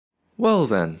Well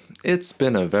then, it's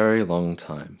been a very long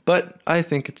time, but I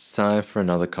think it's time for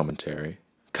another commentary.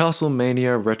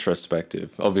 Castlemania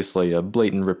Retrospective, obviously a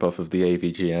blatant ripoff of the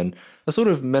AVGN, a sort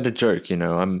of meta joke, you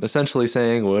know. I'm essentially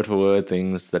saying word for word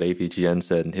things that AVGN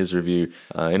said in his review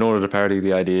in order to parody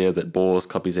the idea that Bors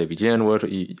copies AVGN word.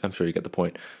 I'm sure you get the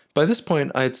point. By this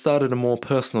point, I had started a more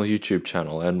personal YouTube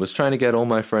channel and was trying to get all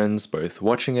my friends both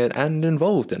watching it and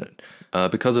involved in it.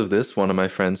 Because of this, one of my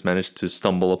friends managed to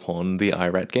stumble upon the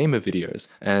Irat Gamer videos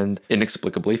and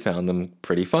inexplicably found them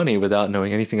pretty funny without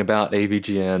knowing anything about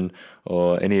AVGN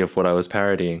or any of what I was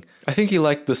parodying. I think he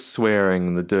liked the swearing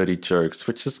and the dirty jokes,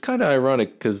 which is kind of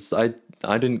ironic because I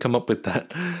didn't come up with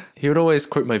that. He would always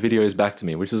quote my videos back to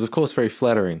me, which is of course very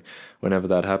flattering whenever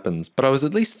that happens, but I was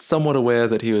at least somewhat aware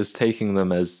that he was taking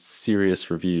them as serious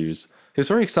reviews. He was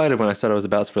very excited when I said I was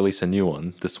about to release a new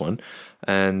one, this one,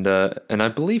 and I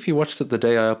believe he watched it the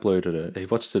day I uploaded it. He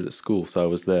watched it at school, so I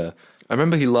was there. I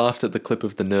remember he laughed at the clip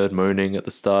of the nerd moaning at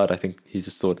the start. I think he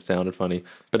just thought it sounded funny,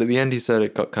 but at the end he said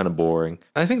it got kind of boring.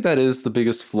 I think that is the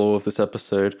biggest flaw of this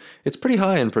episode. It's pretty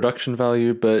high in production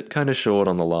value, but kind of short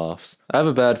on the laughs. I have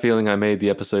a bad feeling I made the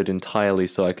episode entirely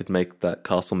so I could make that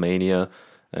Castlemania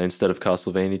instead of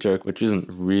Castlevania joke, which isn't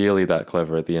really that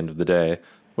clever at the end of the day.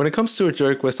 When it comes to a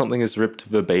joke where something is ripped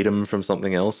verbatim from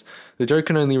something else, the joke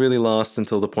can only really last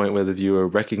until the point where the viewer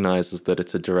recognizes that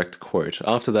it's a direct quote.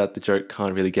 After that, the joke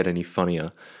can't really get any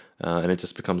funnier, and it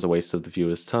just becomes a waste of the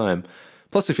viewer's time.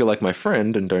 Plus, if you're like my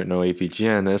friend and don't know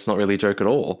AVGN, then it's not really a joke at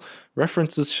all.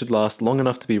 References should last long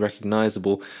enough to be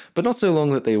recognizable, but not so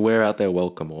long that they wear out their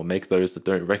welcome or make those that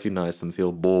don't recognize them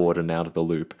feel bored and out of the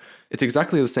loop. It's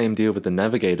exactly the same deal with the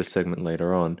Navigator segment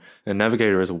later on, and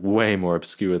Navigator is way more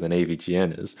obscure than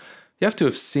AVGN is. You have to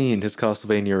have seen his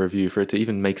Castlevania review for it to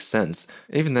even make sense.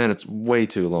 Even then, it's way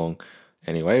too long.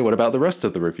 Anyway, what about the rest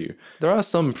of the review? There are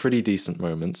some pretty decent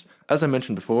moments. As I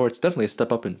mentioned before, it's definitely a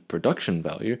step up in production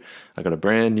value. I got a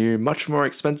brand new, much more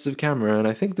expensive camera, and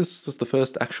I think this was the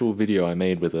first actual video I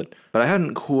made with it. But I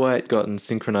hadn't quite gotten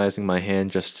synchronizing my hand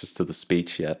gestures to the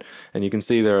speech yet, and you can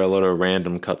see there are a lot of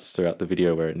random cuts throughout the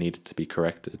video where it needed to be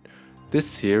corrected.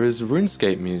 This here is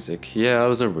RuneScape music. Yeah, I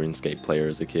was a RuneScape player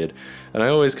as a kid, and I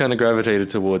always kind of gravitated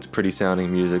towards pretty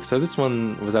sounding music, so this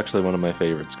one was actually one of my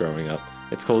favorites growing up.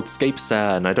 It's called Scape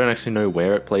Sad, and I don't actually know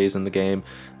where it plays in the game.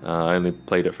 I only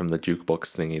played it from the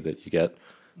jukebox thingy that you get.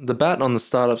 The bat on the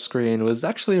startup screen was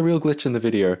actually a real glitch in the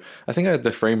video. I think I had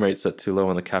the frame rate set too low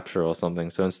on the capture or something,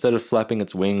 so instead of flapping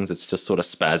its wings, it's just sort of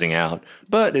spazzing out.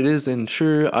 But it is in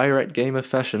true Irat Gamer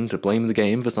fashion to blame the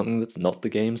game for something that's not the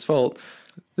game's fault.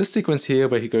 This sequence here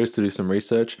where he goes to do some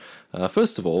research,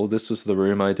 first of all, this was the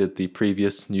room I did the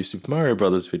previous New Super Mario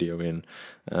Bros. Video in.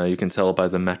 You can tell by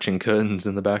the matching curtains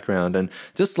in the background, and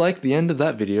just like the end of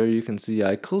that video, you can see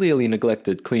I clearly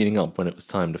neglected cleaning up when it was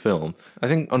time to film. I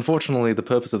think, unfortunately, the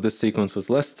purpose of this sequence was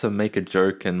less to make a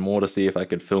joke and more to see if I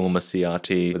could film a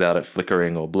CRT without it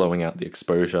flickering or blowing out the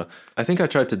exposure. I think I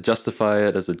tried to justify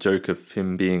it as a joke of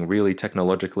him being really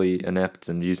technologically inept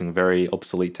and using very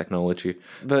obsolete technology,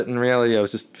 but in reality I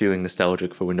was just feeling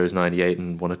nostalgic for Windows 98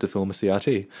 and wanted to film a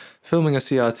CRT. Filming a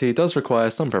CRT does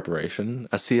require some preparation.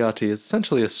 A CRT is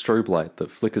essentially a strobe light that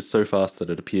flickers so fast that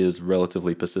it appears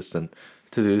relatively persistent.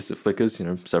 To do this, it flickers,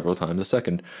 several times a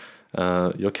second.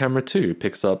 Your camera too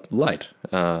picks up light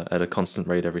at a constant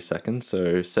rate every second,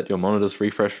 so set your monitor's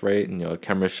refresh rate and your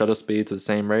camera's shutter speed to the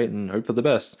same rate and hope for the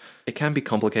best. It can be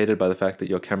complicated by the fact that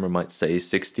your camera might say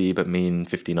 60 but mean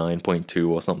 59.2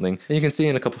 or something, and you can see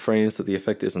in a couple frames that the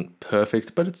effect isn't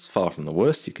perfect, but it's far from the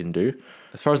worst you can do.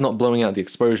 As far as not blowing out the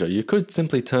exposure, you could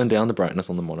simply turn down the brightness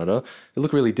on the monitor. It'll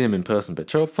look really dim in person but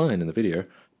show up fine in the video.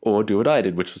 Or do what I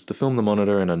did, which was to film the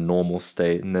monitor in a normal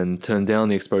state and then turn down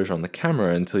the exposure on the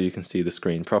camera until you can see the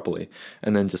screen properly,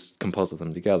 and then just composite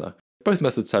them together. Both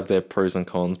methods have their pros and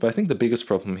cons, but I think the biggest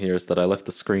problem here is that I left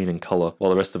the screen in color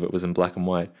while the rest of it was in black and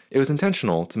white. It was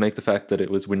intentional to make the fact that it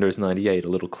was Windows 98 a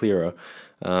little clearer,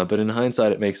 but in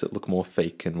hindsight it makes it look more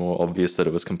fake and more obvious that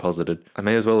it was composited. I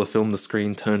may as well have filmed the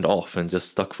screen turned off and just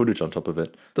stuck footage on top of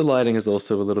it. The lighting is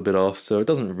also a little bit off, so it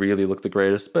doesn't really look the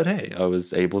greatest, but hey, I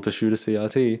was able to shoot a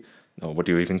CRT. Oh, what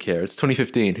do you even care? It's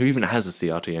 2015, who even has a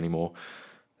CRT anymore?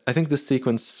 I think this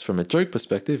sequence, from a joke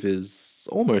perspective, is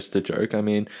almost a joke. I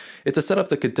mean, it's a setup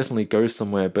that could definitely go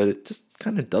somewhere, but it just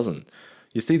kind of doesn't.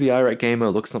 You see the Irat Gamer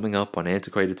look something up on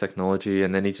antiquated technology,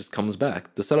 and then he just comes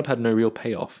back. The setup had no real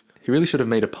payoff. He really should have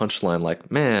made a punchline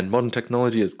like, man, modern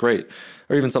technology is great,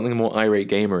 or even something more Irate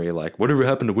Gamery like, whatever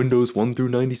happened to Windows 1 through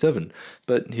 97?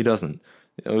 But he doesn't.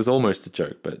 It was almost a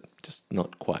joke, but just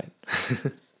not quite.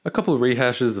 A couple of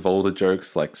rehashes of older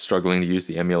jokes like struggling to use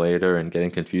the emulator and getting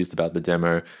confused about the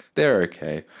demo, they're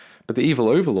okay. but the evil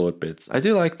overlord bits, I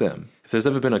do like them. If there's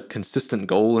ever been a consistent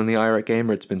goal in the Irat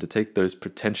gamer, it's been to take those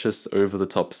pretentious,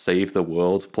 over-the-top save the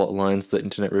world plot lines that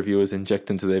internet reviewers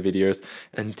inject into their videos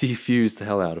and defuse the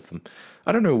hell out of them.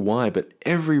 I don't know why, but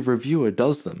every reviewer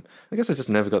does them. I guess I just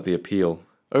never got the appeal.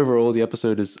 Overall, the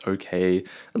episode is okay,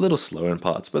 a little slow in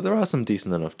parts, but there are some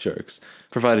decent enough jokes.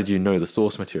 Provided you know the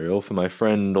source material, for my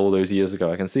friend all those years ago,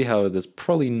 I can see how there's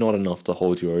probably not enough to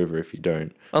hold you over if you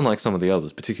don't, unlike some of the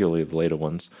others, particularly the later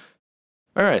ones.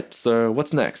 Alright, so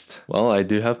what's next? Well, I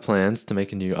do have plans to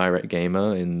make a new Irat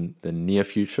gamer in the near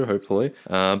future, hopefully,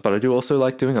 but I do also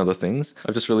like doing other things.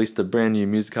 I've just released a brand new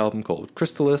music album called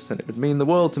Chrysalis, and it would mean the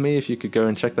world to me if you could go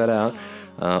and check that out.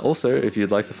 Also, if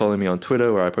you'd like to follow me on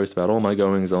Twitter, where I post about all my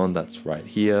goings on, that's right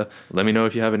here. Let me know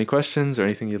if you have any questions or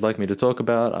anything you'd like me to talk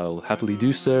about. I'll happily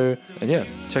do so. And yeah,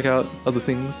 check out other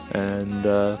things, and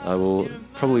I will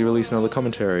probably release another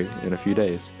commentary in a few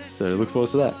days. So look forward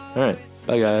to that. Alright,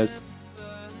 bye guys.